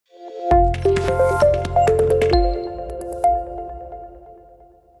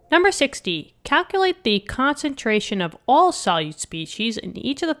Number 60, calculate the concentration of all solute species in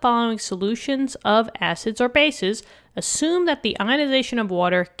each of the following solutions of acids or bases. Assume that the ionization of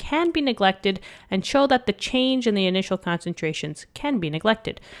water can be neglected and show that the change in the initial concentrations can be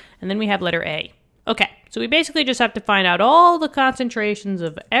neglected. And then we have letter A. Okay, so we basically just have to find out all the concentrations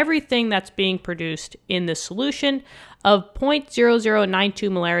of everything that's being produced in this solution of 0.0092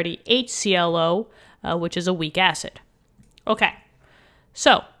 molarity HClO, which is a weak acid. Okay,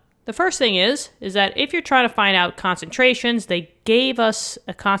 so the first thing is that if you're trying to find out concentrations, they gave us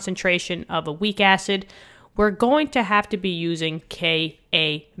a concentration of a weak acid. We're going to have to be using Ka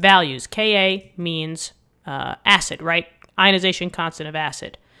values. Ka means acid, right? Ionization constant of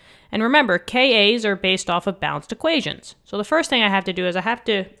acid. And remember, Kas are based off of balanced equations. So the first thing I have to do is I have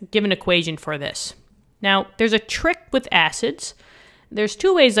to give an equation for this. Now, there's a trick with acids. There's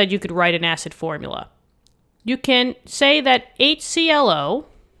two ways that you could write an acid formula. You can say that HClO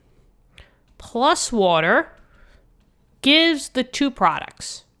plus water gives the two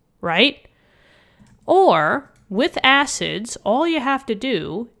products, right? Or with acids, all you have to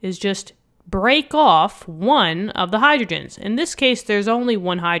do is just break off one of the hydrogens. In this case, there's only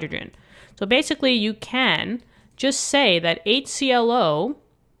one hydrogen. So basically, you can just say that HClO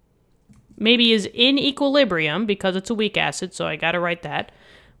maybe is in equilibrium because it's a weak acid, so I got to write that,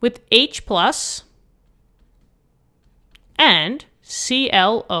 with H plus and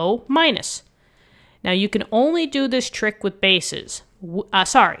ClO minus. Now, you can only do this trick with bases.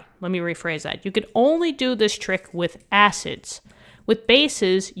 Sorry, let me rephrase that. You can only do this trick with acids. With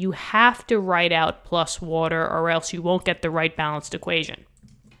bases, you have to write out plus water or else you won't get the right balanced equation.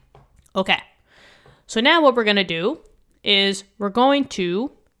 Okay, so now what we're going to do is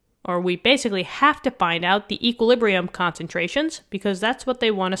we basically have to find out the equilibrium concentrations because that's what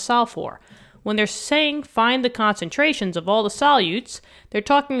they want to solve for. When they're saying find the concentrations of all the solutes, they're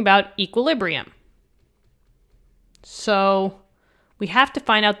talking about equilibrium. So we have to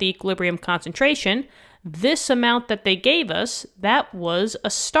find out the equilibrium concentration. This amount that they gave us, that was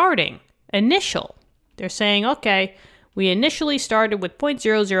a initial. They're saying, okay, we initially started with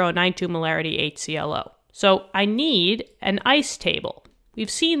 0.0092 molarity HClO. So I need an ice table. We've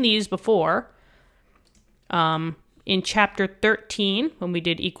seen these before in chapter 13 when we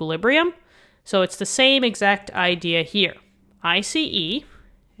did equilibrium. So it's the same exact idea here. ICE,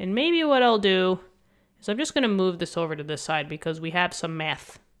 and maybe what I'll do is I'm just going to move this over to this side because we have some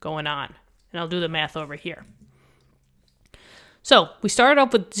math going on. And I'll do the math over here. So we started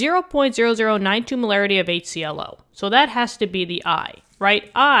off with 0.0092 molarity of HClO. So that has to be the I,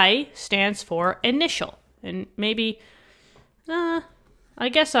 right? I stands for initial. And maybe, I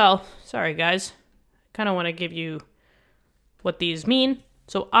guess sorry guys, I kind of want to give you what these mean.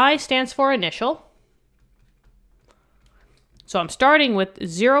 So I stands for initial. So I'm starting with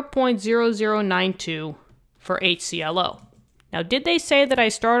 0.0092 for HClO. Now, did they say that I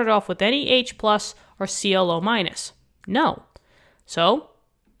started off with any H plus or ClO minus? No. So,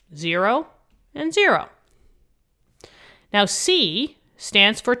 0 and 0. Now, C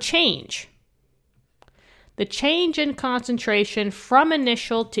stands for change. The change in concentration from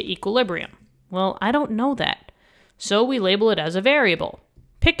initial to equilibrium. Well, I don't know that. So we label it as a variable.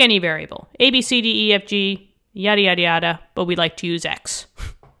 Pick any variable. A, B, C, D, E, F, G, yada, yada, yada, but we like to use X.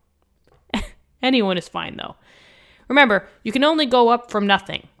 Anyone is fine, though. Remember, you can only go up from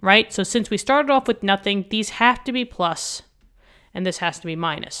nothing, right? So since we started off with nothing, these have to be plus, and this has to be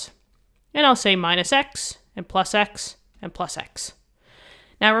minus. And I'll say minus X, and plus X, and plus X.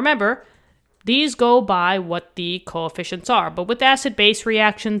 Now remember, these go by what the coefficients are, but with acid-base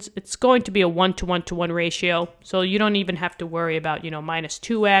reactions, it's going to be a 1-to-1-to-1 ratio, so you don't even have to worry about, minus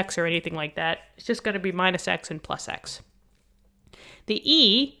 2x or anything like that. It's just going to be minus X and plus X. The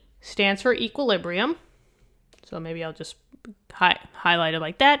E stands for equilibrium. So maybe I'll just highlight it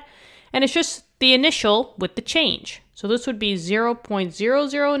like that. And it's just the initial with the change. So this would be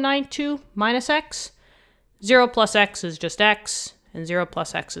 0.0092 minus X. 0 plus X is just X. And 0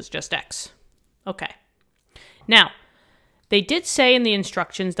 plus X is just X. Okay. Now, they did say in the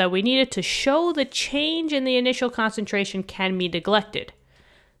instructions that we needed to show the change in the initial concentration can be neglected.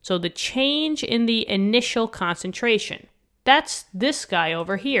 So the change in the initial concentration. That's this guy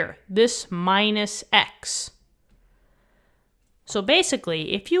over here. This minus X. So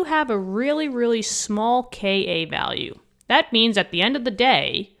basically, if you have a really, really small Ka value, that means at the end of the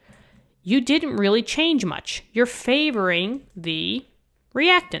day, you didn't really change much. You're favoring the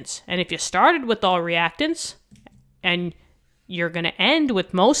reactants. And if you started with all reactants, and you're going to end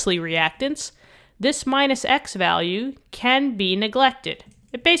with mostly reactants, this minus X value can be neglected.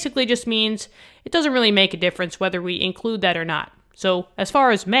 It basically just means it doesn't really make a difference whether we include that or not. So as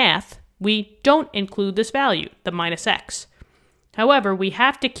far as math, we don't include this value, the minus x. However, we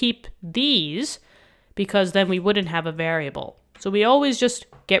have to keep these because then we wouldn't have a variable. So we always just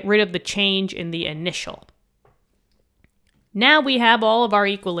get rid of the change in the initial. Now we have all of our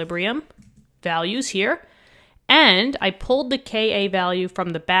equilibrium values here, and I pulled the Ka value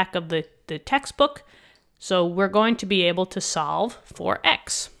from the back of the textbook, so we're going to be able to solve for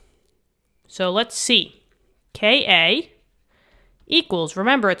x. So let's see. Ka equals,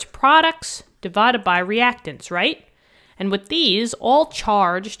 remember it's products divided by reactants, right? And with these, all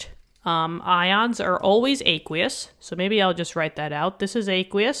charged ions are always aqueous. So maybe I'll just write that out. This is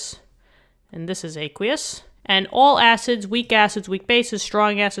aqueous, and this is aqueous. And all acids, weak bases,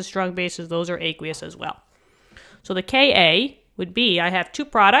 strong acids, strong bases, those are aqueous as well. So the Ka would be, I have two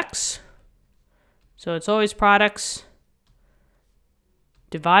products. So it's always products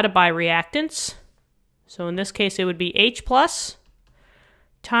divided by reactants. So in this case, it would be H plus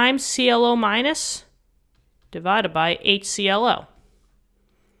times ClO minus divided by HClO.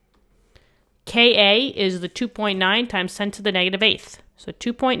 Ka is the 2.9 times 10 to the negative 8th. So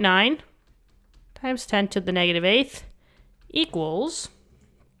 2.9 times 10 to the negative 8th equals,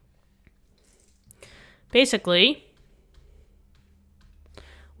 basically,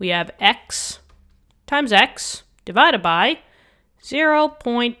 we have x times x divided by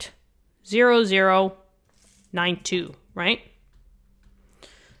 0.0092, right?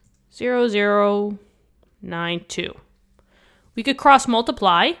 0092. We could cross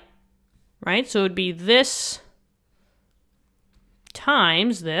multiply, right? So it would be this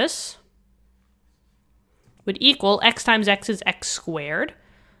times this would equal x times x is x squared.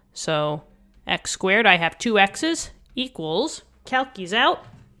 So x squared, I have two x's, equals, calculus out,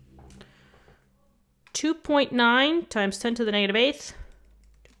 2.9 times 10 to the negative 8th,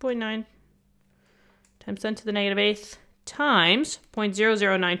 2.9 times 10 to the negative 8th times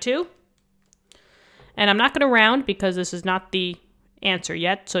 0.0092. And I'm not going to round because this is not the answer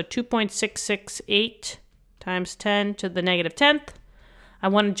yet. So 2.668 times 10 to the negative 10th. I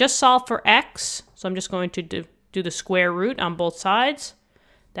want to just solve for x, so I'm just going to do the square root on both sides.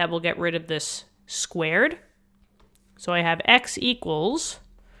 That will get rid of this squared. So I have x equals,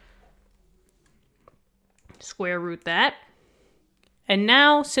 square root that. And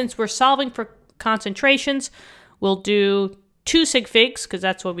now, since we're solving for concentrations, we'll do 2 sig figs, because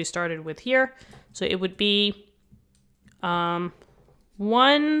that's what we started with here. So it would be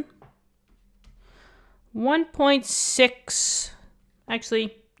 1.6,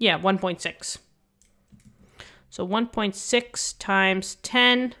 actually, yeah, 1.6. So 1.6 times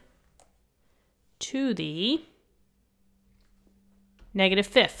 10 to the negative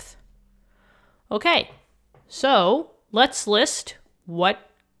 5th. Okay, so let's list what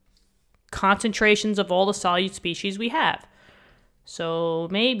concentrations of all the solute species we have. So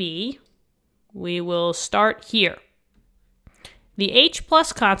maybe we will start here. The H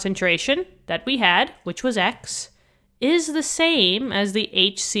plus concentration that we had, which was X, is the same as the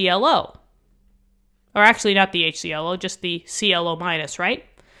HClO. Or actually not the HClO, just the ClO minus, right?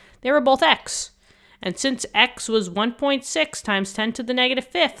 They were both X. And since X was 1.6 times 10 to the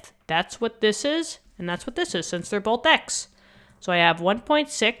negative 5th, that's what this is, and that's what this is, since they're both X. So I have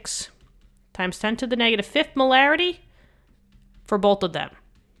 1.6 times 10 to the negative 5th molarity for both of them.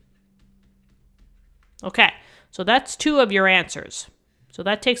 Okay, so that's 2 of your answers. So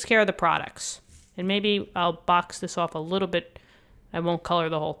that takes care of the products. And maybe I'll box this off a little bit. I won't color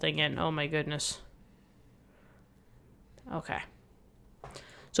the whole thing in. Oh my goodness. Okay.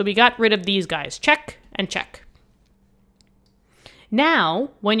 So we got rid of these guys. Check and check. Now,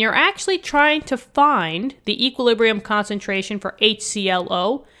 when you're actually trying to find the equilibrium concentration for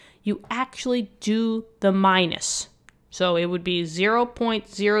HClO, you actually do the minus. So it would be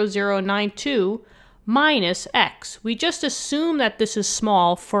 0.0092 minus x. We just assume that this is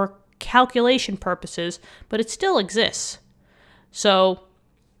small for calculation purposes, but it still exists. So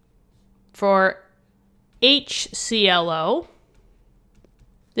for HClO,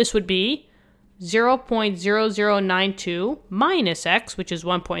 this would be 0.0092 minus x, which is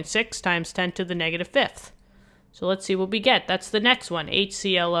 1.6 times 10 to the negative 5th. So let's see what we get. That's the next one,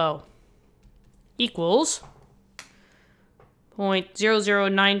 HClO, equals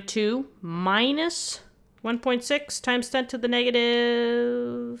 0.0092 minus 1.6 times 10 to the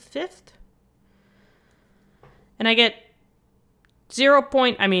negative 5th. And I get 0.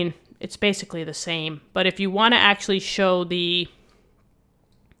 I mean, it's basically the same. But if you want to actually show the,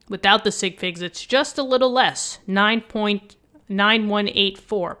 without the sig figs, it's just a little less,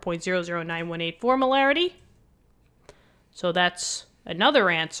 0.9184 molarity. So that's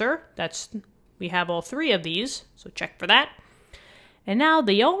another answer. We have all 3 of these, so check for that. And now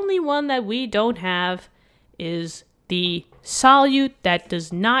the only one that we don't have is the solute that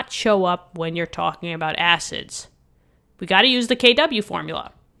does not show up when you're talking about acids. We got to use the KW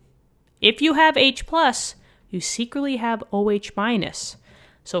formula. If you have H+, you secretly have OH-.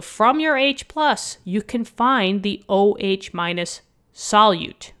 So from your H+, you can find the OH-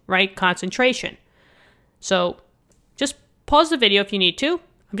 solute, right? Concentration. So just pause the video if you need to.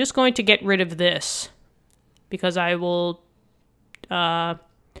 I'm just going to get rid of this because I will, I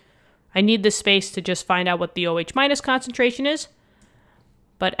need this space to just find out what the OH- concentration is.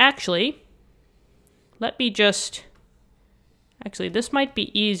 But actually, let me just, actually this might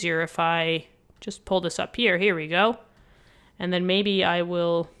be easier if I just pull this up here. Here we go. And then maybe I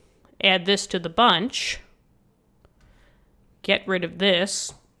will add this to the bunch. Get rid of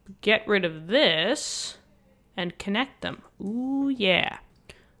this. Get rid of this. And connect them. Ooh, yeah.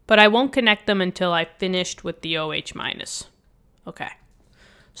 But I won't connect them until I finished with the OH-. Okay.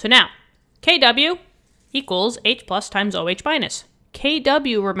 So now, KW equals H+ times OH-.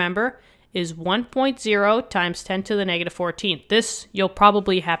 KW, remember, is 1.0 times 10 to the negative 14th. This you'll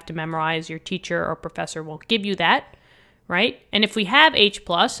probably have to memorize. Your teacher or professor will give you that, right? And if we have H+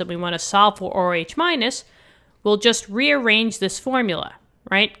 and we want to solve for OH-, we'll just rearrange this formula,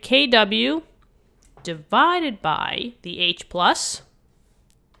 right? KW divided by the H+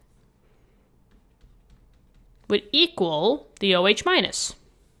 would equal the OH-.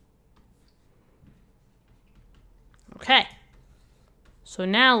 Okay. So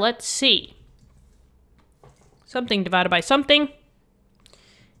now let's see. Something divided by something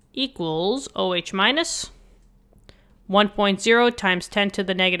equals OH-. 1.0 times 10 to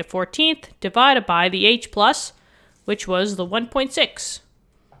the negative 14th divided by the H+, which was the 1.6.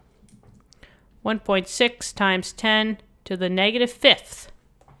 1.6 times 10 to the negative 5th.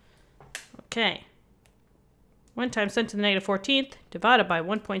 Okay. 1 times 10 to the negative 14th divided by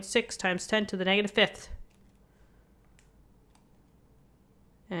 1.6 times 10 to the negative 5th.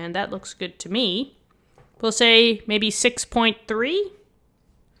 And that looks good to me. We'll say maybe 6.3.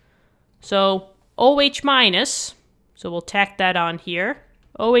 So OH-, so we'll tack that on here.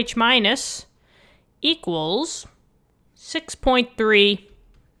 OH- equals 6.3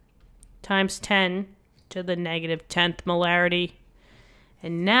 times 10 to the negative 10th molarity.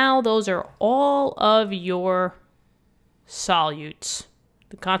 And now those are all of your solutes.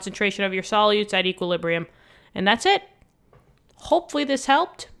 The concentration of your solutes at equilibrium. And that's it. Hopefully this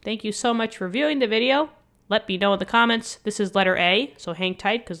helped. Thank you so much for viewing the video. Let me know in the comments. This is letter A, so hang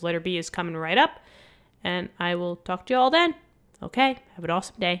tight because letter B is coming right up. And I will talk to you all then. Okay, have an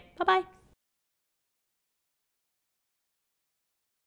awesome day. Bye-bye.